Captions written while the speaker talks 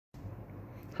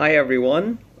Hi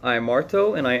everyone, I'm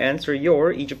Marto and I answer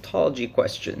your Egyptology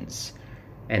questions.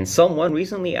 And someone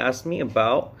recently asked me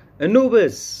about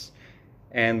Anubis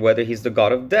and whether he's the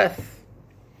god of death.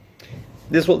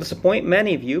 This will disappoint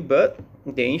many of you, but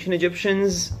the ancient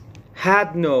Egyptians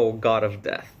had no god of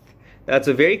death. That's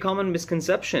a very common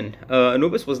misconception.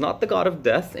 Anubis was not the god of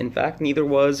death. In fact, neither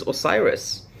was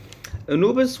Osiris.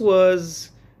 Anubis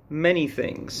was many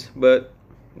things, but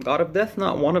god of death,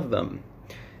 not one of them.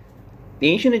 The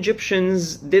ancient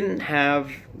Egyptians didn't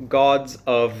have gods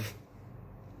of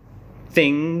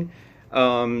many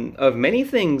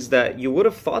things that you would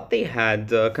have thought they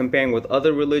had, comparing with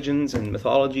other religions and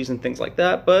mythologies and things like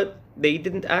that, but they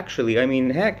didn't actually. I mean,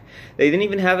 heck, they didn't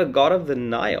even have a god of the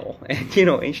Nile. And,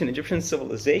 ancient Egyptian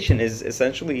civilization is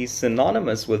essentially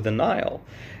synonymous with the Nile.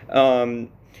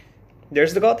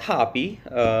 There's the god Hapi,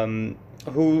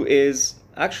 who is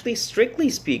actually,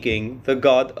 strictly speaking, the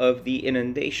god of the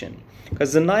inundation.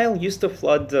 Because the Nile used to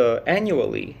flood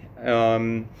annually,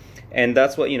 and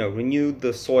that's what, renewed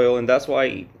the soil, and that's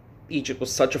why Egypt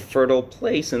was such a fertile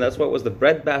place, and that's why it was the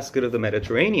breadbasket of the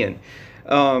Mediterranean.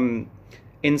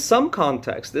 In some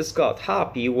context, this god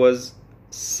Hapi was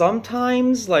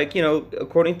sometimes,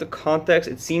 according to context,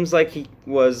 it seems like he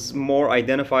was more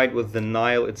identified with the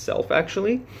Nile itself,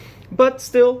 actually. But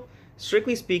still,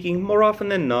 strictly speaking, more often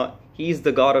than not, he's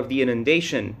the god of the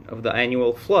inundation, of the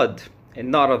annual flood, and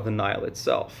not of the Nile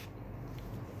itself.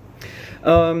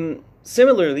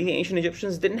 Similarly, the ancient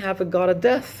Egyptians didn't have a god of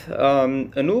death.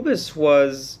 Anubis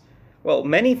was, well,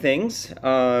 many things.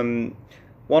 One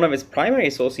of his primary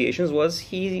associations was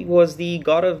he was the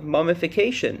god of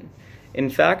mummification. In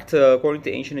fact, according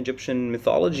to ancient Egyptian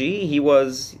mythology,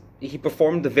 he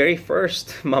performed the very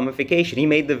first mummification. He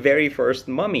made the very first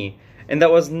mummy, and that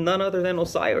was none other than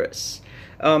Osiris.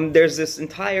 There's this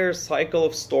entire cycle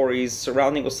of stories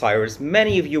surrounding Osiris.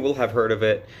 Many of you will have heard of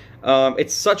it.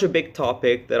 It's such a big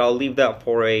topic that I'll leave that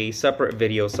for a separate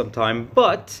video sometime.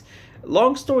 But,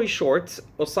 long story short,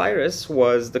 Osiris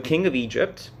was the king of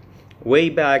Egypt way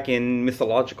back in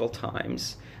mythological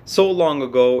times. So long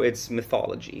ago, it's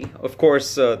mythology. Of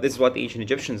course, this is what the ancient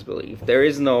Egyptians believe. There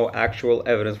is no actual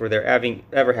evidence for there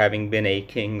ever having been a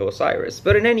king Osiris.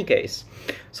 But in any case,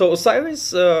 so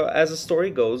Osiris, as the story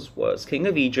goes, was king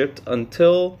of Egypt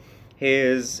until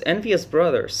his envious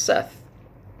brother, Seth,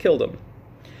 killed him.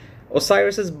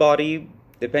 Osiris's body,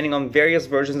 depending on various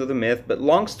versions of the myth, but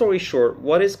long story short,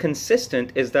 what is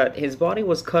consistent is that his body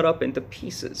was cut up into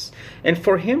pieces. And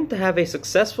for him to have a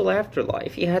successful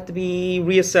afterlife, he had to be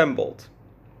reassembled.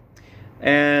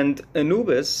 And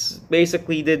Anubis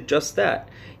basically did just that.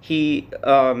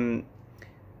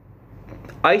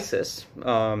 Isis,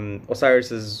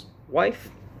 Osiris's wife,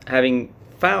 having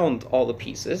found all the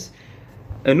pieces,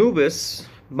 Anubis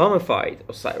mummified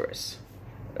Osiris,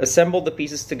 assembled the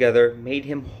pieces together, made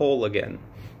him whole again.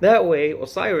 That way,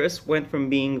 Osiris went from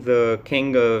being the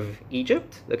king of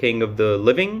Egypt, the king of the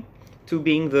living, to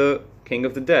being the king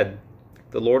of the dead,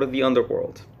 the lord of the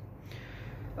underworld.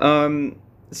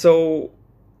 So,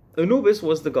 Anubis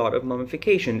was the god of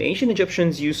mummification. The ancient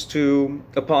Egyptians used to,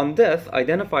 upon death,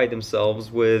 identify themselves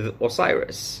with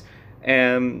Osiris.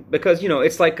 Because,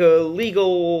 it's like a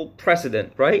legal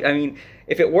precedent, right? I mean,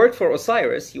 if it worked for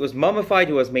Osiris, he was mummified,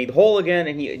 he was made whole again,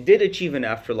 and he did achieve an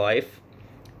afterlife.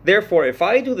 Therefore, if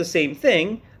I do the same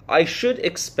thing, I should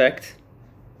expect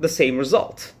the same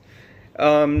result.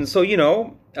 Anubis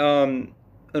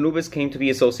came to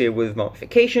be associated with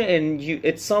mummification, and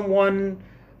it's someone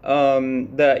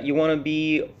that you want to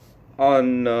be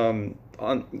on.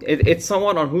 It's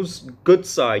someone on whose good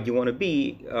side you want to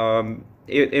be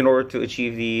in order to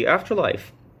achieve the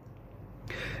afterlife.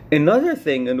 Another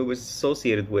thing Anubis is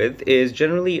associated with is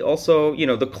generally also,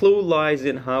 the clue lies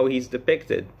in how he's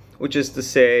depicted, which is to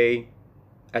say,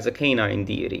 as a canine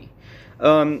deity.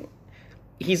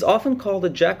 He's often called a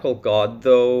jackal god,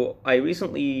 though I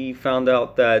recently found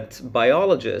out that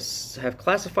biologists have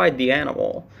classified the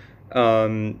animal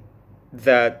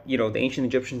that, the ancient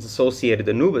Egyptians associated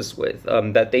Anubis with,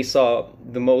 that they saw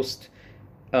the most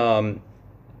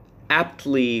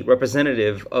aptly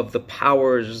representative of the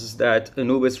powers that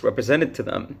Anubis represented to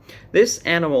them. This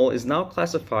animal is now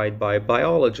classified by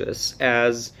biologists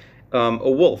as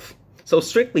a wolf. So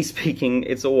strictly speaking,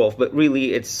 it's a wolf, but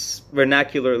really it's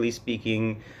vernacularly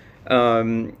speaking,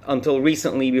 until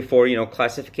recently, before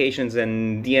classifications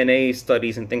and DNA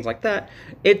studies and things like that,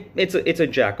 it's a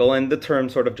jackal, and the term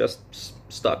sort of just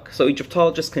stuck. So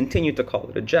Egyptologists continue to call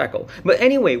it a jackal. But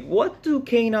anyway, what do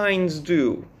canines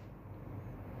do?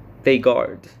 They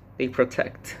guard, they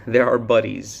protect, they're our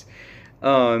buddies.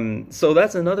 So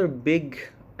that's another big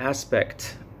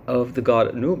aspect of the god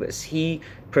Anubis. He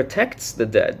protects the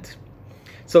dead.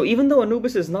 So even though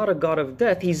Anubis is not a god of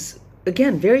death, he's,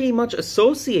 again, very much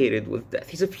associated with death.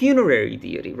 He's a funerary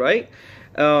deity, right?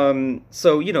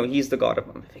 So, you know, he's the god of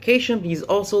mummification. He's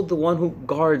also the one who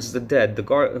guards the dead.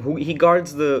 He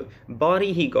guards the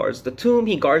body, he guards the tomb,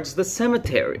 he guards the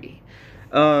cemetery.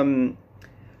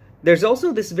 There's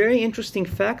also this very interesting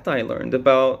fact I learned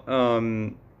about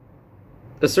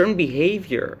a certain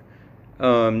behavior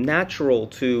natural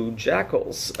to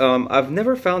jackals. I've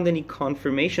never found any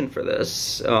confirmation for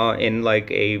this in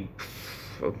like a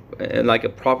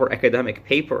proper academic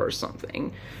paper or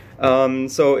something.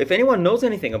 So if anyone knows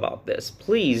anything about this,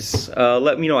 please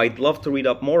let me know. I'd love to read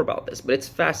up more about this, but it's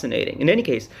fascinating. In any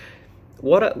case,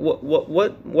 what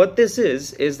this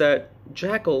is that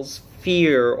jackals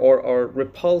fear or are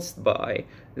repulsed by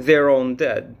their own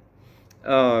dead.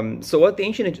 So what the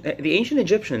ancient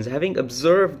Egyptians, having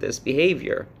observed this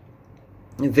behavior,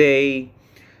 they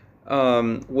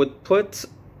would put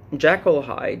jackal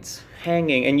hides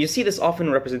hanging, and you see this often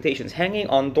in representations, hanging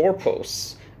on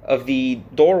doorposts of the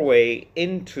doorway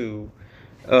into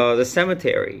the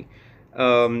cemetery,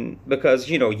 because,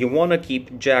 you know, you want to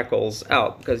keep jackals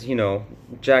out, because, you know,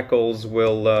 jackals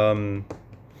will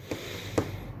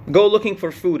go looking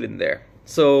for food in there.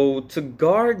 So to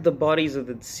guard the bodies of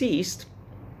the deceased,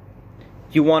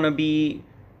 you want to be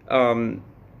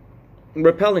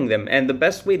repelling them, and the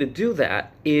best way to do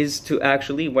that is to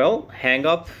actually, well, hang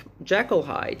up jackal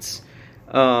hides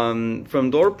from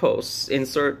doorposts.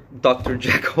 Insert Dr.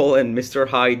 Jekyll and Mr.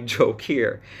 Hyde joke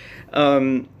here.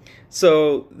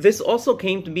 So this also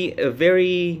came to be a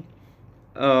very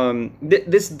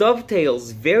this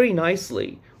dovetails very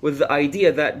nicely with the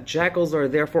idea that jackals are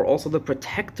therefore also the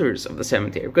protectors of the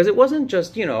cemetery, because it wasn't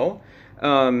just, you know,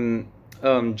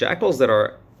 jackals that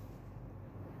are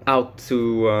out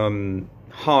to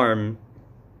harm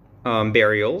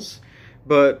burials,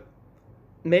 but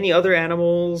many other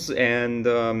animals and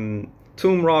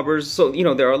tomb robbers. So, you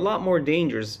know, there are a lot more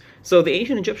dangers. So the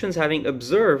ancient Egyptians, having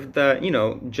observed that, you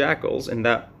know, jackals in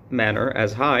that manner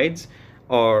as hides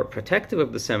are protective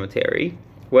of the cemetery,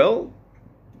 well,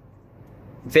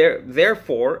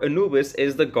 therefore Anubis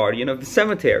is the guardian of the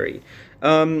cemetery.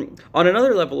 On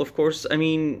another level, of course, I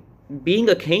mean, being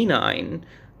a canine,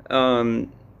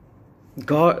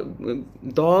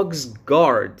 dogs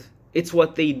guard. It's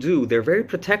what they do. They're very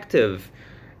protective.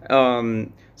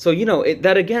 So, you know,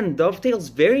 that again dovetails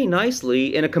very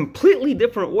nicely in a completely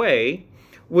different way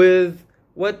with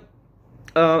what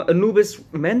Anubis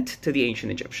meant to the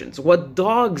ancient Egyptians, what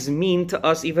dogs mean to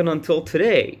us even until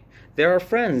today. They're our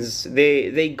friends.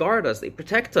 They guard us. They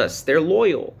protect us. They're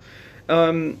loyal.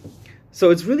 So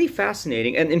it's really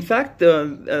fascinating. And in fact,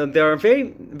 there are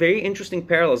very, very interesting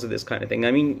parallels of this kind of thing.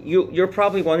 I mean, you're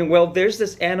probably wondering, well, there's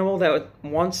this animal that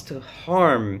wants to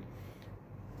harm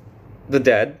the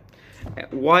dead.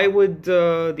 Why would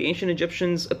the ancient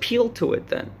Egyptians appeal to it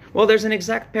then? Well, there's an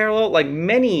exact parallel, like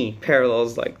many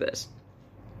parallels like this.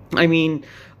 I mean,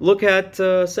 look at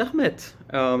Sekhmet,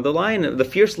 the lion, the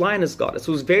fierce lioness goddess,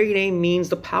 whose very name means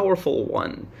the powerful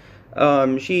one.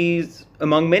 She's,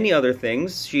 among many other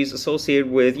things, she's associated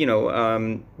with, you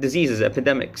know, diseases,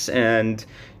 epidemics, and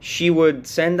she would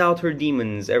send out her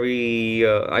demons every,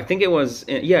 I think it was,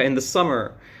 in the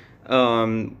summer.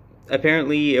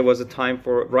 Apparently it was a time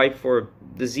ripe for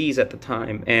disease at the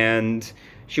time, and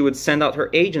she would send out her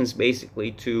agents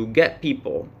basically to get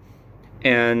people,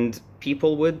 and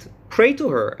people would pray to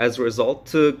her as a result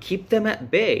to keep them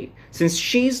at bay. Since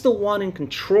she's the one in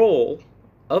control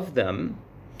of them,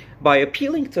 by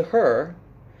appealing to her,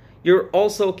 you're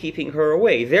also keeping her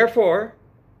away. Therefore,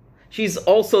 she's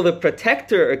also the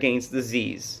protector against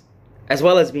disease, as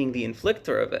well as being the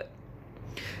inflictor of it.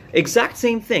 Exact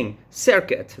same thing,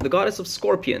 Serqet, the goddess of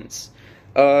scorpions.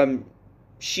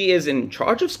 She is in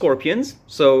charge of scorpions,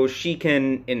 so she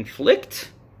can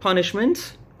inflict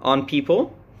punishment on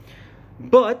people,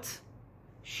 but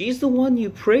she's the one you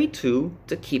pray to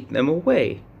keep them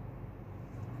away,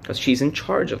 because she's in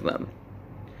charge of them.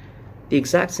 The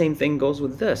exact same thing goes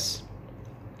with this.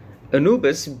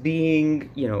 Anubis, being,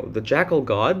 you know, the jackal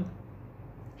god,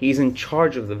 he's in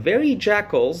charge of the very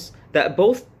jackals that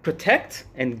both protect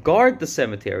and guard the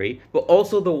cemetery, but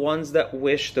also the ones that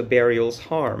wish the burials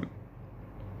harm.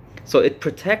 So it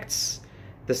protects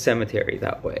the cemetery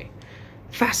that way.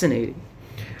 Fascinating.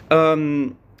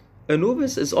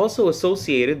 Anubis is also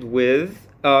associated with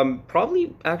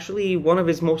probably actually one of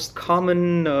his most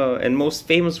common and most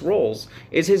famous roles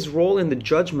is his role in the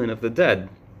judgment of the dead.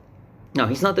 Now,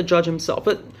 he's not the judge himself,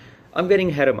 but I'm getting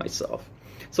ahead of myself.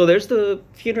 So there's the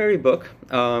funerary book,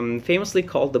 famously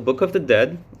called the Book of the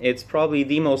Dead. It's probably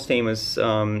the most famous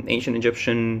ancient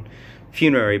Egyptian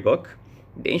funerary book.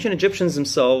 The ancient Egyptians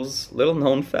themselves, little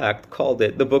known fact, called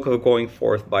it the Book of Going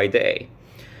Forth by Day.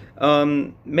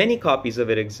 Many copies of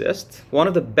it exist. One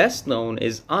of the best known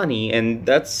is Ani, and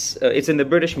it's in the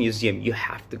British Museum. You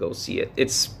have to go see it.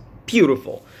 It's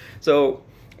beautiful. So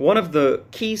one of the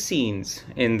key scenes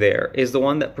in there is the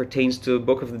one that pertains to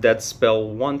Book of the Dead spell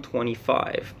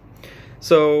 125.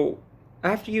 So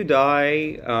after you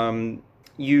die,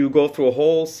 you go through a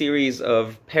whole series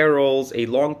of perils, a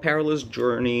long perilous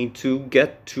journey to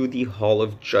get to the Hall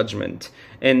of Judgment.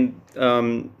 And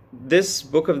this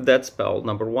Book of the Dead spell,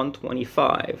 number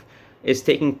 125, is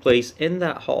taking place in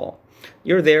that hall.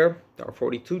 You're there are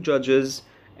 42 judges,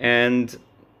 and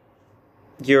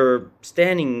you're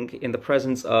standing in the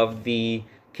presence of the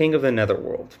king of the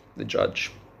netherworld, the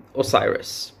judge,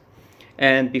 Osiris.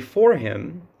 And before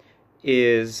him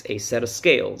is a set of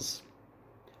scales.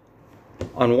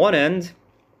 On one end,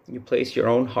 you place your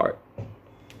own heart.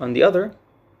 On the other,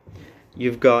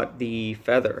 you've got the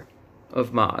feather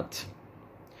of Ma'at.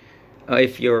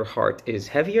 If your heart is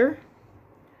heavier,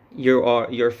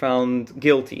 you're found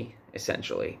guilty,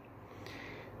 essentially.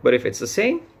 But if it's the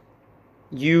same,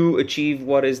 you achieve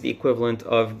what is the equivalent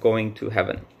of going to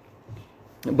heaven.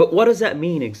 But what does that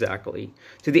mean exactly?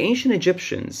 To the ancient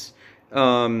Egyptians,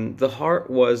 the heart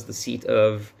was the seat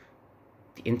of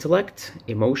the intellect,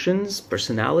 emotions,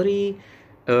 personality,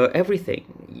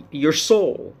 everything. Your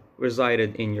soul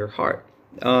resided in your heart.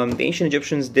 The ancient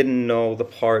Egyptians didn't know the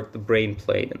part the brain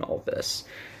played in all this.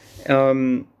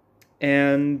 And,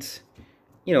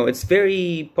 you know, it's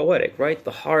very poetic, right?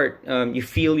 The heart, you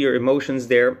feel your emotions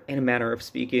there, in a manner of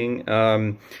speaking.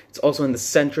 It's also in the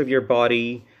center of your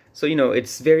body. So, you know,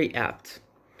 it's very apt.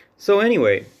 So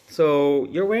anyway, so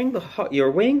you're weighing the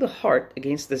heart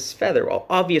against this feather. Well,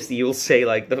 obviously you'll say,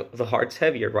 like, the heart's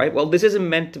heavier, right? Well, this isn't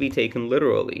meant to be taken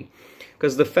literally,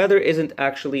 because the feather isn't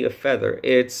actually a feather.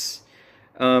 It's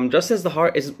just as the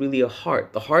heart isn't really a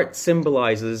heart. The heart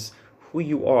symbolizes who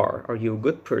you are. Are you a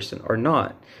good person or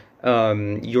not?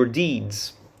 Your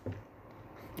deeds.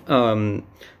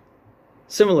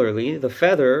 Similarly, the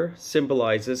feather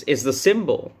is the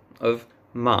symbol of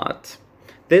Ma'at.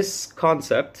 This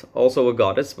concept, also a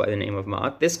goddess by the name of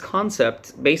Ma'at, this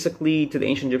concept basically to the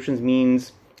ancient Egyptians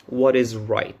means what is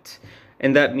right.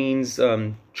 And that means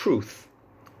truth,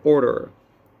 order,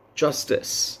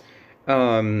 justice,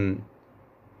 feeding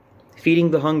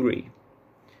the hungry,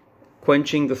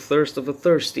 quenching the thirst of the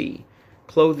thirsty,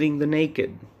 clothing the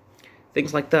naked,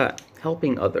 things like that,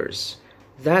 helping others.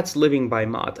 That's living by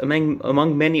Ma'at,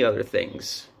 among many other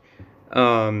things.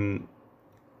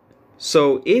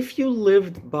 So if you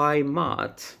lived by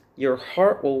Ma'at, your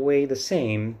heart will weigh the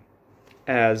same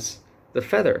as the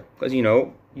feather, because, you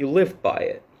know, you lived by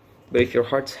it. But if your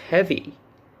heart's heavy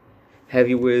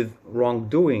with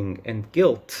wrongdoing and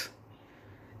guilt,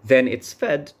 then it's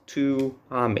fed to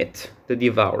Amit, the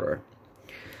devourer,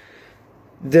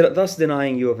 thus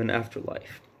denying you of an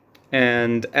afterlife.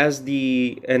 And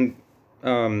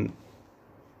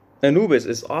Anubis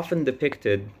is often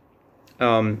depicted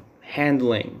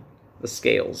handling the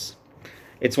scales.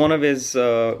 It's one of his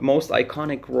most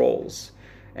iconic roles,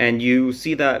 and you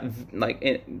see that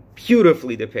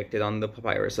beautifully depicted on the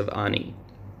papyrus of Ani.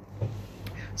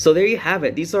 So there you have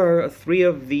it. These are three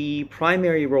of the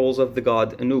primary roles of the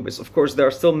god Anubis. Of course, there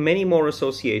are still many more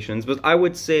associations, but I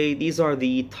would say these are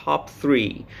the top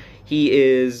three. He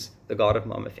is the god of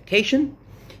mummification.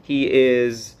 He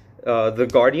is the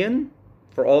guardian,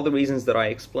 for all the reasons that I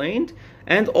explained.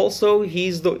 And also,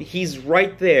 he's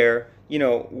right there, you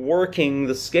know, working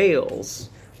the scales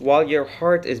while your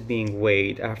heart is being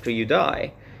weighed after you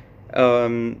die.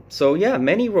 So yeah,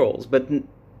 many roles, but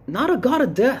not a god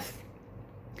of death.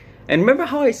 And remember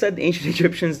how I said the ancient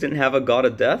Egyptians didn't have a god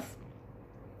of death?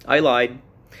 I lied.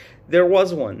 There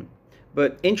was one.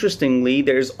 But interestingly,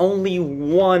 there's only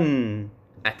one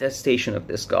attestation of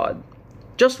this god.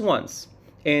 Just once.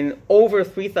 In over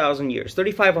 3,000 years,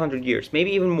 3,500 years,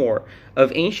 maybe even more,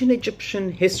 of ancient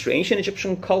Egyptian history, ancient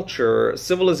Egyptian culture,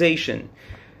 civilization.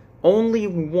 Only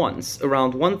once,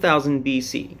 around 1000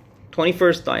 BC,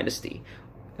 21st Dynasty,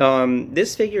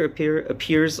 this figure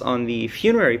appears on the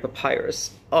funerary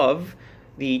papyrus of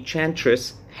the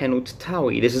Chantress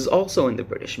Henuttawy. This is also in the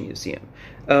British Museum.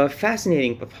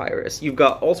 Fascinating papyrus. You've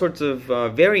got all sorts of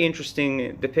very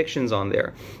interesting depictions on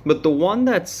there. But the one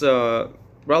that's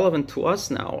relevant to us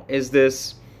now is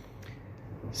this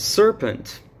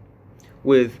serpent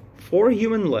with 4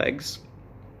 human legs,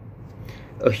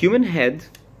 a human head,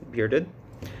 bearded,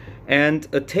 and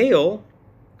a tail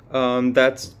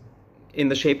that's in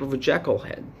the shape of a jackal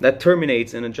head, that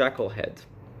terminates in a jackal head,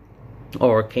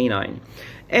 or canine.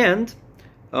 And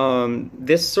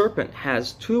this serpent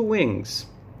has 2 wings,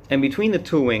 and between the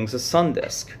 2 wings, a sun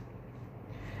disk.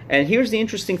 And here's the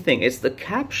interesting thing. It's the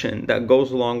caption that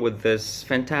goes along with this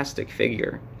fantastic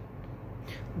figure.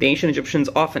 The ancient Egyptians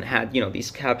often had,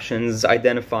 these captions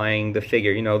identifying the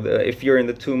figure. If you're in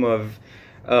the tomb of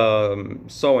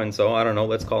so-and-so, I don't know,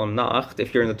 let's call him Nacht.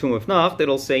 If you're in the tomb of Nacht,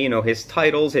 it'll say, his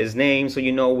titles, his name, so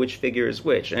you know which figure is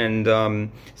which.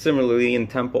 And similarly in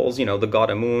temples, the god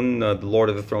Amun, the Lord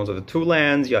of the Thrones of the 2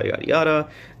 Lands, yada, yada, yada,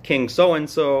 King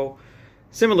so-and-so.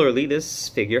 Similarly, this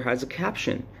figure has a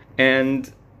caption.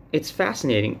 And it's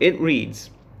fascinating. It reads,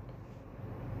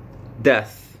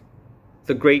 "Death,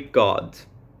 the great god,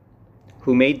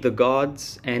 who made the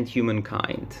gods and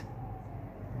humankind."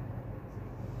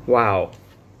 Wow.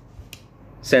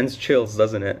 Sends chills,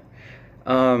 doesn't it?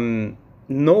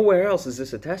 Nowhere else is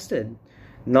this attested.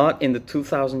 Not in the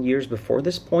 2,000 years before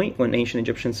this point, when ancient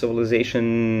Egyptian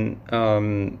civilization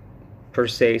per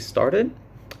se started,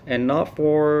 and not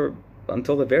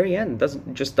until the very end.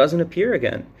 Just doesn't appear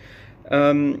again.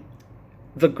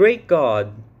 The great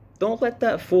god, don't let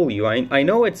that fool you. I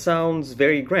know it sounds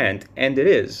very grand, and it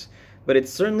is, but it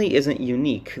certainly isn't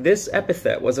unique. This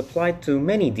epithet was applied to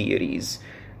many deities,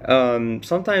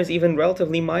 sometimes even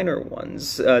relatively minor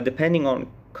ones, depending on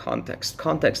context.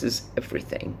 Context is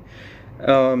everything.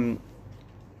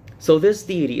 So this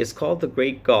deity is called the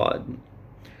great god.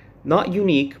 Not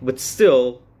unique, but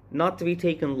still not to be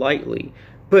taken lightly,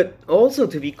 but also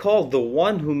to be called the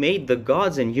one who made the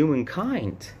gods and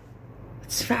humankind.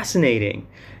 It's fascinating.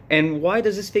 And why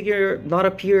does this figure not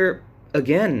appear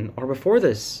again or before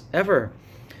this, ever?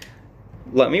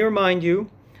 Let me remind you,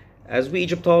 as we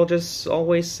Egyptologists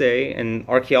always say, and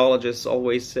archaeologists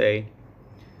always say,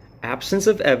 absence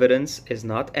of evidence is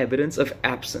not evidence of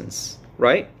absence,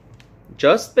 right?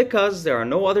 Just because there are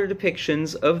no other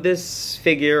depictions of this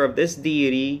figure, of this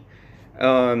deity,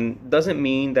 doesn't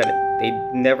mean that they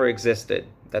never existed,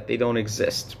 that they don't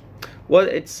exist. What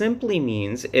it simply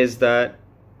means is that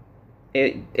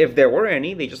if there were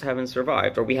any, they just haven't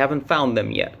survived, or we haven't found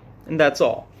them yet, and that's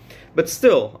all. But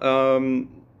still,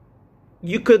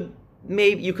 you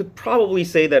could probably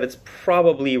say that it's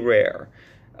probably rare.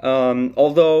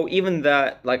 Although even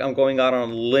that, I'm going out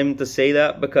on a limb to say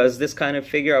that, because this kind of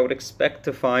figure I would expect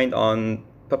to find on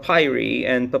papyri,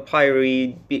 and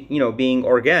papyri, being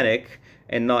organic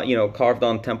and not, carved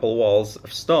on temple walls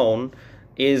of stone,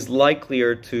 is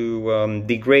likelier to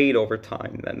degrade over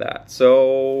time than that.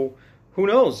 So who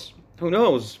knows? Who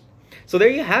knows? So there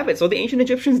you have it. So the ancient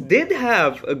Egyptians did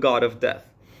have a god of death.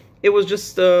 It was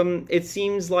just, it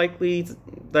seems likely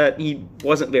that he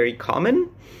wasn't very common.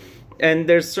 And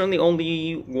there's certainly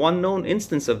only one known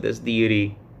instance of this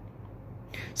deity.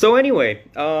 So anyway,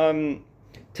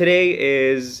 today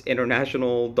is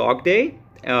International Dog Day.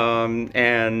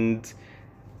 And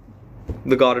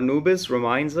the god Anubis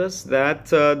reminds us that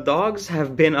dogs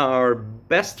have been our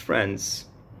best friends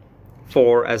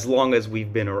for as long as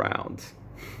we've been around.